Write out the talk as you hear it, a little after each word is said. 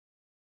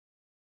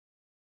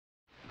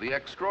The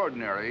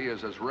extraordinary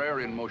is as rare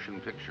in motion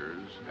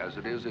pictures as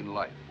it is in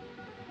life.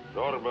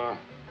 Zorba,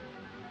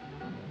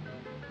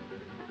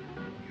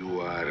 you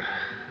are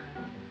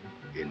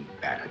in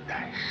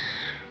paradise.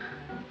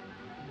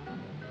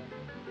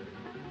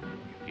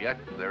 Yet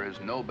there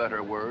is no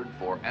better word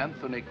for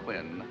Anthony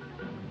Quinn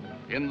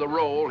in the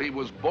role he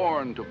was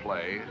born to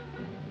play,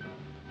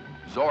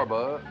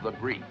 Zorba the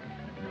Greek.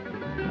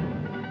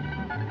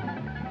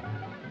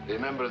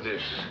 Remember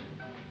this.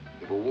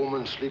 If a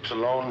woman sleeps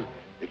alone,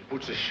 it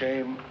puts a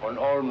shame on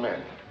all men.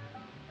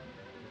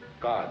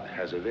 God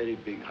has a very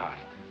big heart,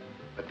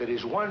 but there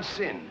is one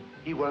sin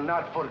he will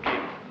not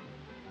forgive.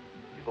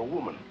 If a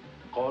woman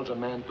calls a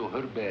man to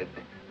her bed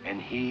and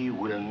he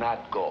will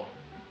not go.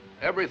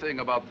 Everything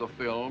about the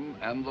film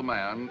and the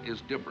man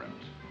is different.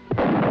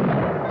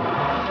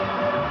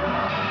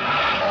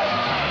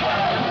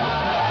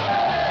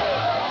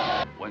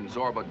 When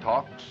Zorba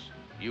talks,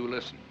 you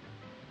listen.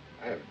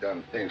 I have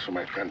done things for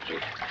my country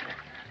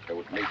that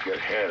would make your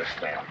hair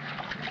stand.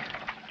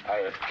 I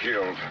have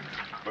killed,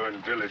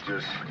 burned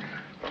villages,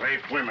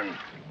 raped women.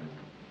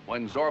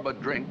 When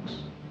Zorba drinks,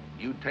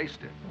 you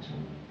taste it.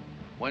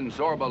 When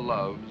Zorba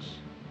loves,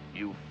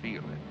 you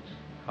feel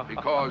it.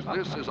 Because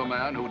this is a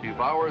man who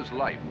devours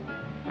life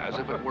as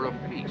if it were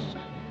a feast.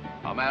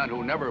 A man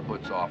who never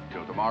puts off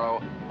till tomorrow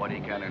what he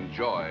can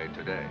enjoy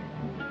today.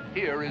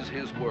 Here is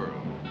his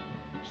world.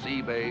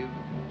 Sea-bathed,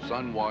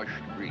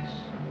 sun-washed Greece.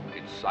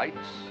 Its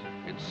sights,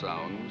 its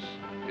sounds,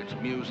 its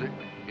music,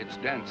 its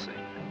dancing.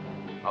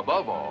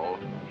 Above all,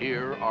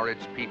 here are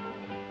its people,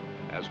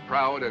 as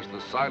proud as the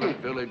silent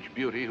village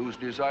beauty whose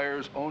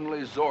desires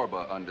only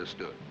Zorba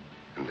understood.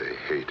 And they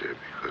hate her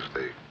because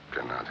they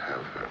cannot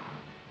have her.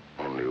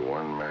 Only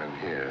one man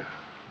here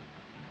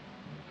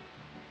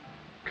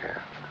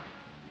can.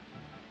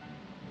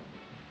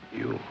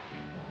 You.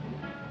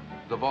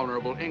 The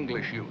vulnerable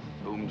English youth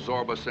whom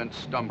Zorba sent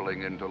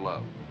stumbling into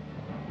love.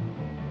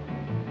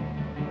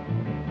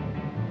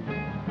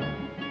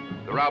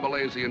 The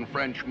Rabelaisian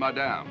French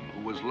Madame,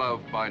 who was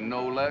loved by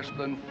no less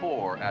than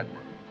 4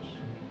 admirals.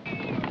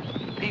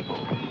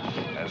 People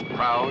as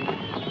proud,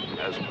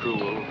 as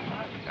cruel,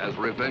 as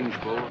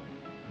revengeful,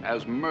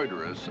 as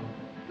murderous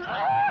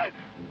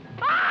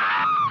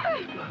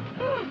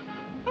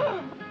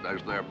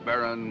as their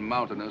barren,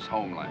 mountainous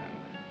homeland.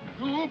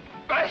 You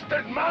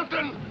bastard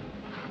mountain!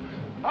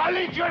 I'll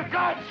eat your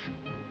guts!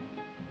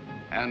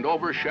 And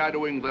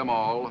overshadowing them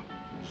all,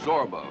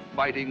 Zorba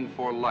fighting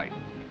for life,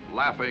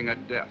 laughing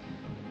at death,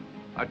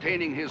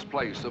 attaining his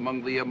place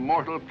among the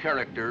immortal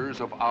characters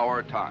of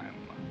our time.